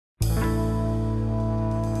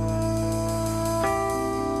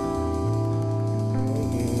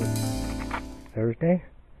Thursday?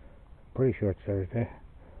 Pretty sure it's Thursday.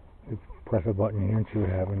 We press a button here and see what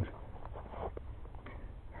happens.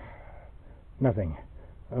 Nothing.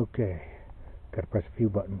 Okay. Gotta press a few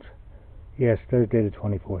buttons. Yes, Thursday the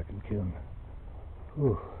 24th of June.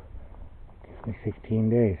 Whew. Gives me 16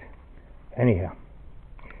 days. Anyhow.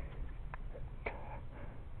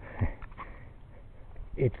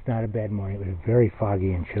 It's not a bad morning. It was very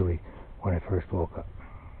foggy and chilly when I first woke up.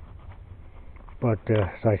 But,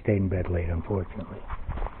 so I stayed in bed late, unfortunately.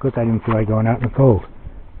 Because I didn't feel like going out in the cold.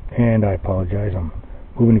 And I apologize. I'm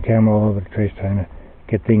moving the camera all over the place, trying to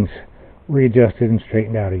get things readjusted and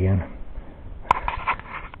straightened out again.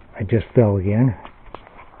 I just fell again.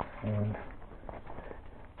 And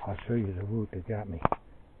I'll show you the root that got me.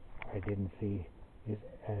 I didn't see it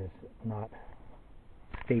as not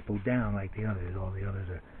stapled down like the others. All the others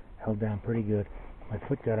are held down pretty good. My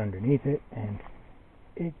foot got underneath it and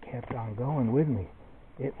it kept on going with me.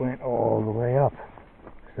 It went all the way up.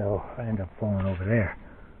 So I ended up falling over there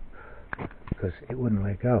because it wouldn't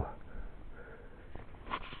let go.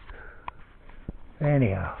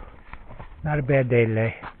 Anyhow, not a bad day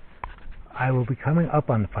today. I will be coming up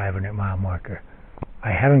on the 500-mile marker.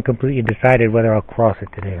 I haven't completely decided whether I'll cross it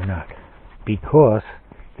today or not, because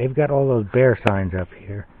they've got all those bear signs up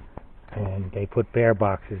here, and they put bear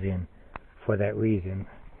boxes in for that reason,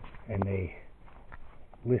 and they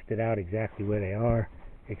listed out exactly where they are,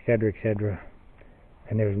 etc., etc.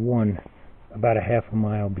 And there's one about a half a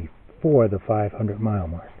mile before the 500-mile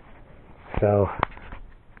mark. So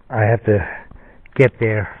I have to get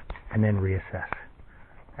there and then reassess.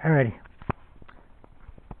 Alrighty.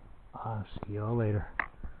 I'll see you all later.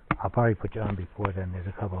 I'll probably put you on before then. There's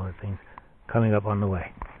a couple other things coming up on the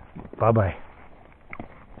way. Bye-bye.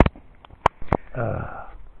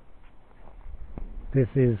 Is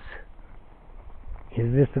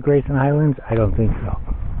this the Grayson Highlands? I don't think so.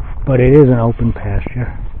 But it is an open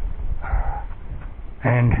pasture.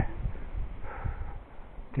 And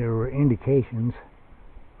there were indications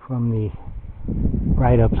from the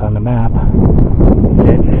write-ups on the map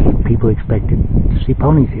that people expected to see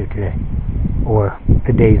ponies here today, or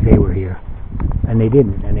the days they were here, and they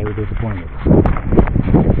didn't, and they were disappointed.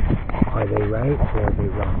 Are they right or are they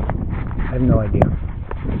wrong? I have no idea.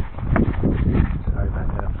 Sorry about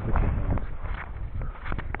that, I'm switching hands.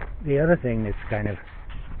 The other thing that's kind of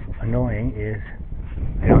annoying is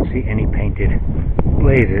I don't see any painted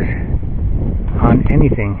blazes on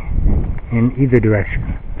anything in either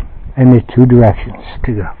direction. And there's two directions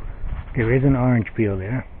to go. There is an orange peel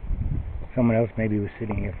there. Someone else maybe was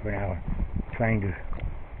sitting here for an hour trying to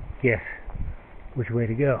guess which way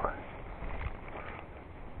to go.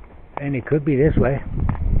 And it could be this way.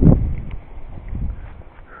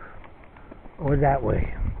 Or that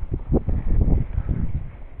way.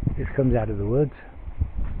 This comes out of the woods.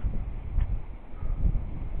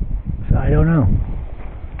 So I don't know.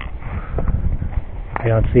 I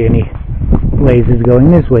don't see any blazes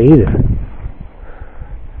going this way either.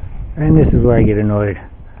 And this is where I get annoyed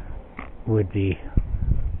with the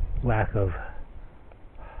lack of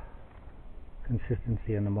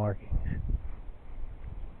consistency in the markings.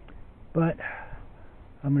 But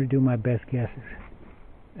I'm going to do my best guesses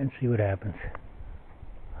and see what happens.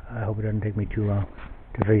 I hope it doesn't take me too long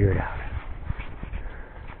to figure it out.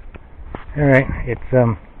 Alright, it's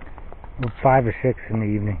 5 or 6 in the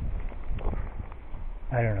evening.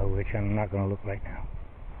 I don't know which. I'm not going to look right now.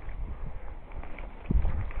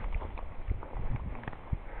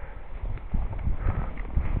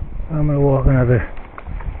 I'm going to walk another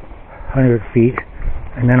 100 feet,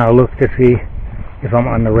 and then I'll look to see if I'm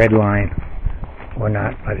on the red line or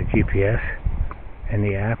not by the GPS and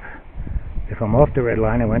the app. If I'm off the red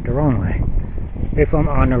line, I went the wrong way. If I'm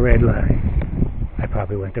on the red line, I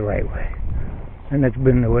probably went the right way. And that's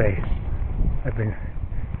been the way I've been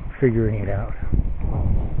figuring it out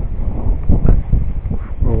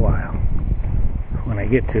for a while. When I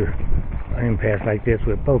get to an impasse like this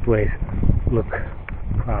where both ways look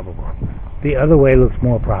probable. The other way looks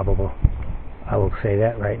more probable. I will say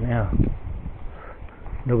that right now.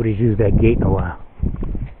 Nobody's used that gate in a while.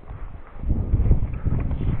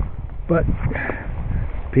 But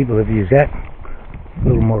people have used that a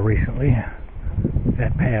little more recently.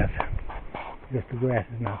 That path. Just the grass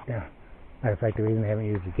is knocked down. Matter of fact, the reason they haven't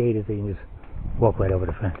used the gate is they can just walk right over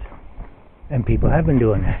the fence. And people have been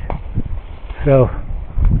doing that. So,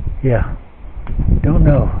 yeah. Don't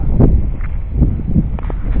know.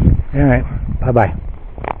 Alright, bye-bye.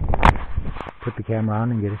 Put the camera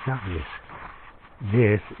on and get a shot of this.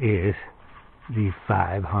 This is the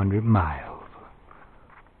 500-mile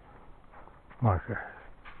marker.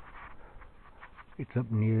 It's up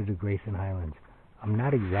near the Grayson Highlands. I'm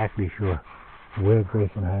not exactly sure where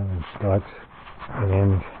Grayson Highlands starts and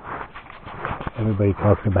ends. Everybody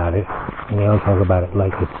talks about it, and they all talk about it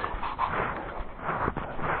like it's,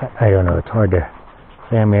 I don't know, it's hard to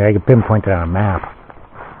say. I mean, I could pinpoint it on a map,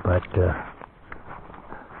 but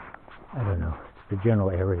I don't know, it's the general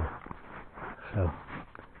area. So,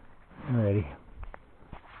 I'm ready.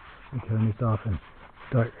 We turn this off and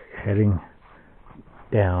start heading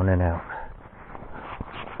down and out.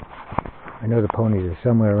 I know the ponies are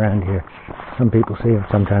somewhere around here. Some people see them,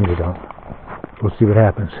 sometimes they don't. We'll see what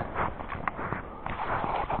happens.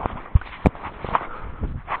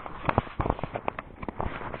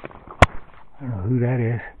 I don't know who that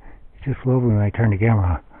is. It just flew over when I turned the camera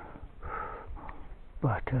on.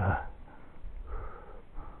 But,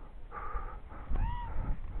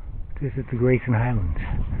 this is the Grayson Highlands,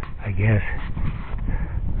 I guess.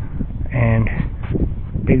 And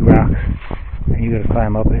big rocks. And you gotta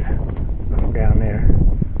climb up it from down there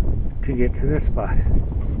to get to this spot.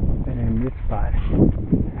 And then this spot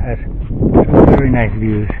has some very nice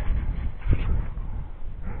views.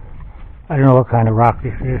 I don't know what kind of rock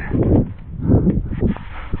this is.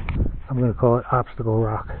 I'm going to call it obstacle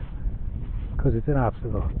rock, because it's an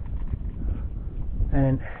obstacle.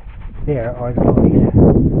 And there are the ponies.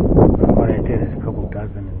 From what I did, there's a couple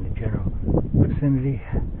dozen in the general vicinity.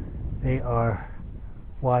 They are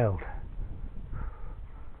wild,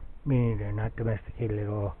 meaning they're not domesticated at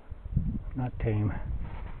all, not tame.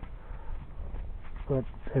 But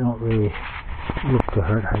they don't really look to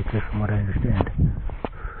hurt hikers, from what I understand.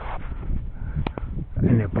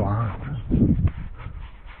 And they're blonde.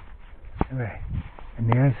 Alright, and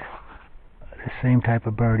there's the same type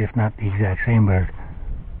of bird, if not the exact same bird.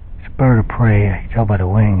 It's a bird of prey, I can tell by the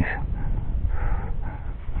wings.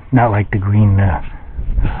 Not like the green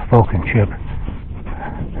Vulcan ship.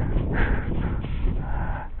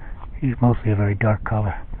 He's mostly a very dark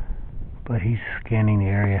color, but he's scanning the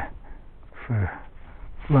area for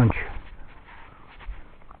lunch.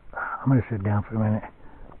 I'm going to sit down for a minute.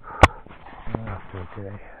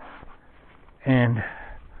 Today. And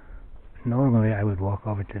normally I would walk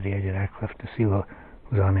over to the edge of that cliff to see what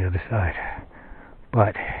was on the other side.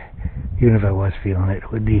 But even if I was feeling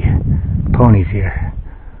it with the ponies here,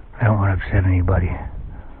 I don't want to upset anybody.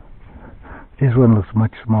 This one looks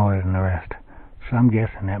much smaller than the rest, so I'm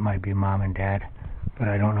guessing that might be mom and dad, but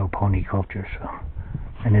I don't know pony culture. So,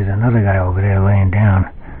 and there's another guy over there laying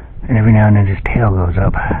down, and every now and then his tail goes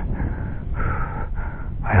up.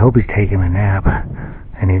 I hope he's taking a nap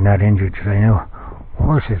and he's not injured, because I know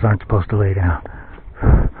horses aren't supposed to lay down.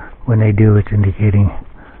 When they do, it's indicating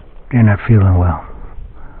they're not feeling well.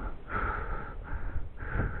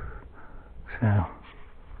 So,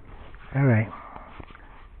 alright,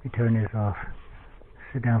 we turn this off,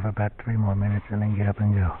 sit down for about 3 more minutes, and then get up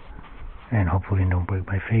and go. And hopefully don't break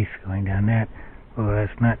my face going down that, although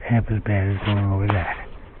that's not half as bad as going over that.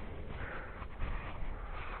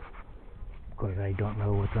 Of course, I don't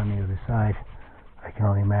know what's on the other side. I can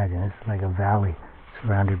only imagine. It's like a valley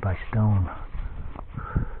surrounded by stone.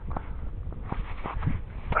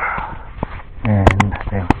 And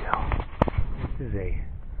there we go. This is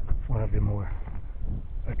one of the more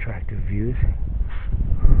attractive views. You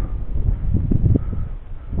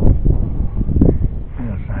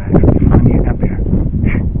know, it's not actually fun getting up here.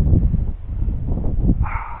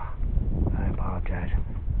 I apologize.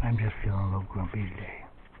 I'm just feeling a little grumpy today.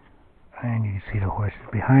 And you can see the horses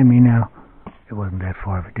behind me now. It wasn't that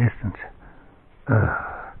far of a distance.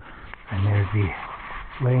 And there's the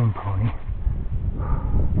lame pony.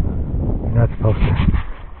 You're not supposed to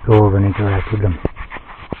go over and interact with them.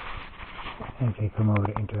 If they come over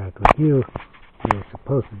to interact with you, you're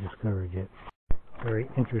supposed to discourage it. Very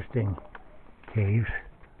interesting caves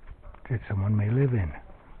that someone may live in.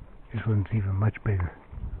 This one's even much bigger.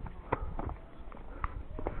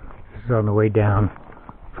 This is on the way down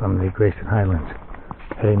from the Grayson Highlands,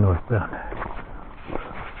 heading northbound.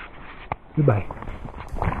 Goodbye.